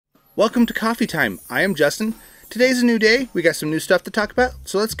Welcome to Coffee Time. I am Justin. Today's a new day. We got some new stuff to talk about,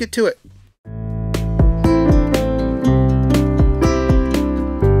 so let's get to it.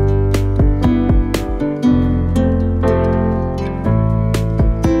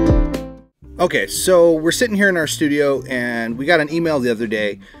 Okay, so we're sitting here in our studio and we got an email the other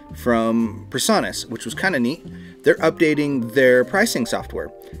day from Presonus, which was kind of neat. They're updating their pricing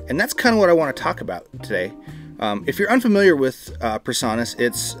software, and that's kind of what I want to talk about today. If you're unfamiliar with Presonus,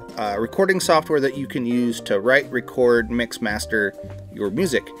 it's recording software that you can use to write, record, mix, master your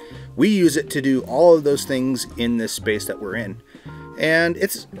music. We use it to do all of those things in this space that we're in. And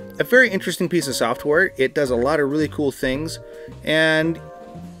it's a very interesting piece of software. It does a lot of really cool things, and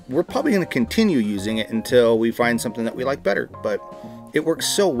we're probably going to continue using it until we find something that we like better. But it works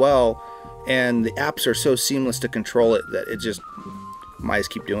so well, and the apps are so seamless to control it that it just might as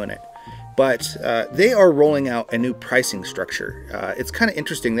keep doing it. But they are rolling out a new pricing structure. It's kind of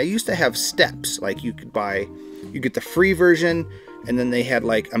interesting. They used to have steps, like you get the free version, and then they had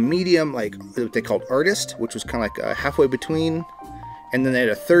like a medium, like what they called Artist, which was kind of like halfway between, and then they had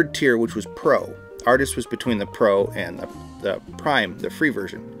a third tier, which was Pro. Artist was between the Pro and the Prime, the free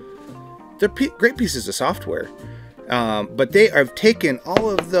version. They're great pieces of software, but they have taken all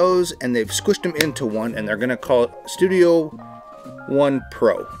of those and they've squished them into one, and they're going to call it Studio One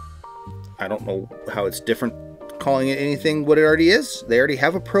Pro. I don't know how it's different calling it anything what it already is. They already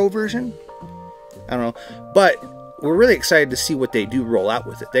have a Pro version. I don't know, but we're really excited to see what they do roll out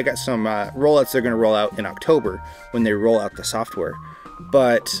with it. They got some rollouts they're going to roll out in October when they roll out the software,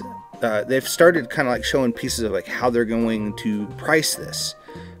 but they've started kind of like showing pieces of like how they're going to price this.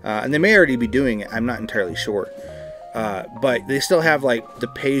 And they may already be doing it. I'm not entirely sure. But they still have like the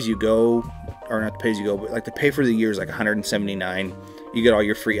pay-as-you-go, or not the pay-as-you-go, but like the pay for the year is like $179. You get all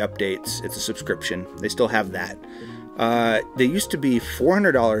your free updates. It's a subscription. They still have that. They used to be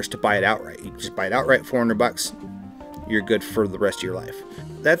 $400 to buy it outright. You just buy it outright, $400. You're good for the rest of your life.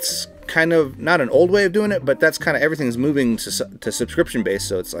 That's kind of not an old way of doing it, but that's kind of everything's moving to subscription based.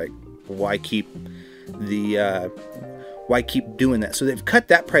 So it's like, why keep doing that? So they've cut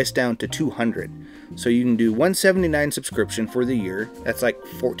that price down to $200. So you can do $179 subscription for the year. That's like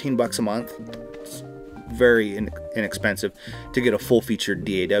 $14 a month. It's very inexpensive to get a full featured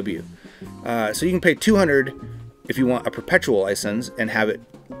DAW. So you can pay $200 if you want a perpetual license and have it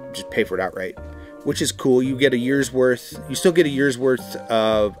just pay for it outright, which is cool. You get a year's worth. You still get a year's worth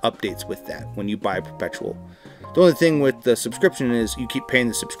of updates with that when you buy perpetual. The only thing with the subscription is you keep paying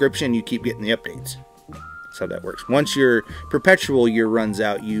the subscription, you keep getting the updates. That's how that works. Once your perpetual year runs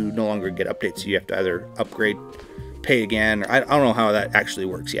out, you no longer get updates. You have to either upgrade, pay again. Or I don't know how that actually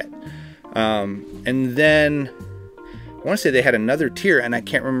works yet. And then I want to say they had another tier, and I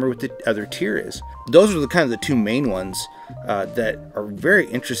can't remember what the other tier is. Those are the kind of the two main ones that are very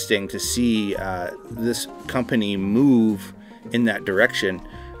interesting to see this company move in that direction.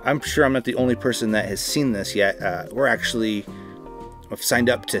 I'm sure I'm not the only person that has seen this yet. We're actually signed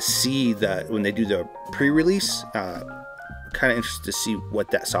up to see when they do the pre-release. Kind of interested to see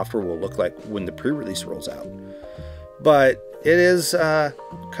what that software will look like when the pre-release rolls out. But it is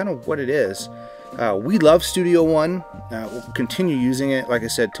kind of what it is. We love Studio One. We'll continue using it, like I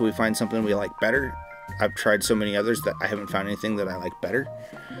said, till we find something we like better. I've tried so many others that I haven't found anything that I like better.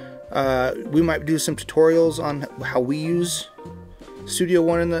 We might do some tutorials on how we use Studio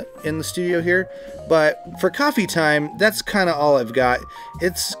One in the studio here, but for Coffee Time, that's kind of all I've got.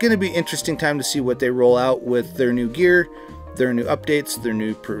 It's going to be interesting time to see what they roll out with their new gear, their new updates, their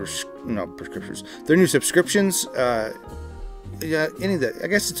new prescriptions, their new subscriptions. Yeah, any of that. I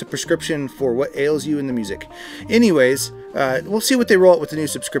guess it's a prescription for what ails you in the music. Anyways, we'll see what they roll out with the new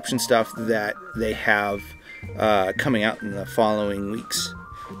subscription stuff that they have coming out in the following weeks.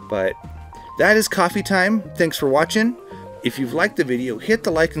 But that is Coffee Time. Thanks for watching. If you've liked the video, hit the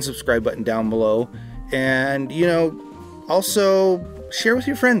like and subscribe button down below, and also share with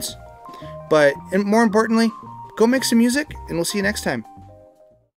your friends. But more importantly, go make some music, and we'll see you next time.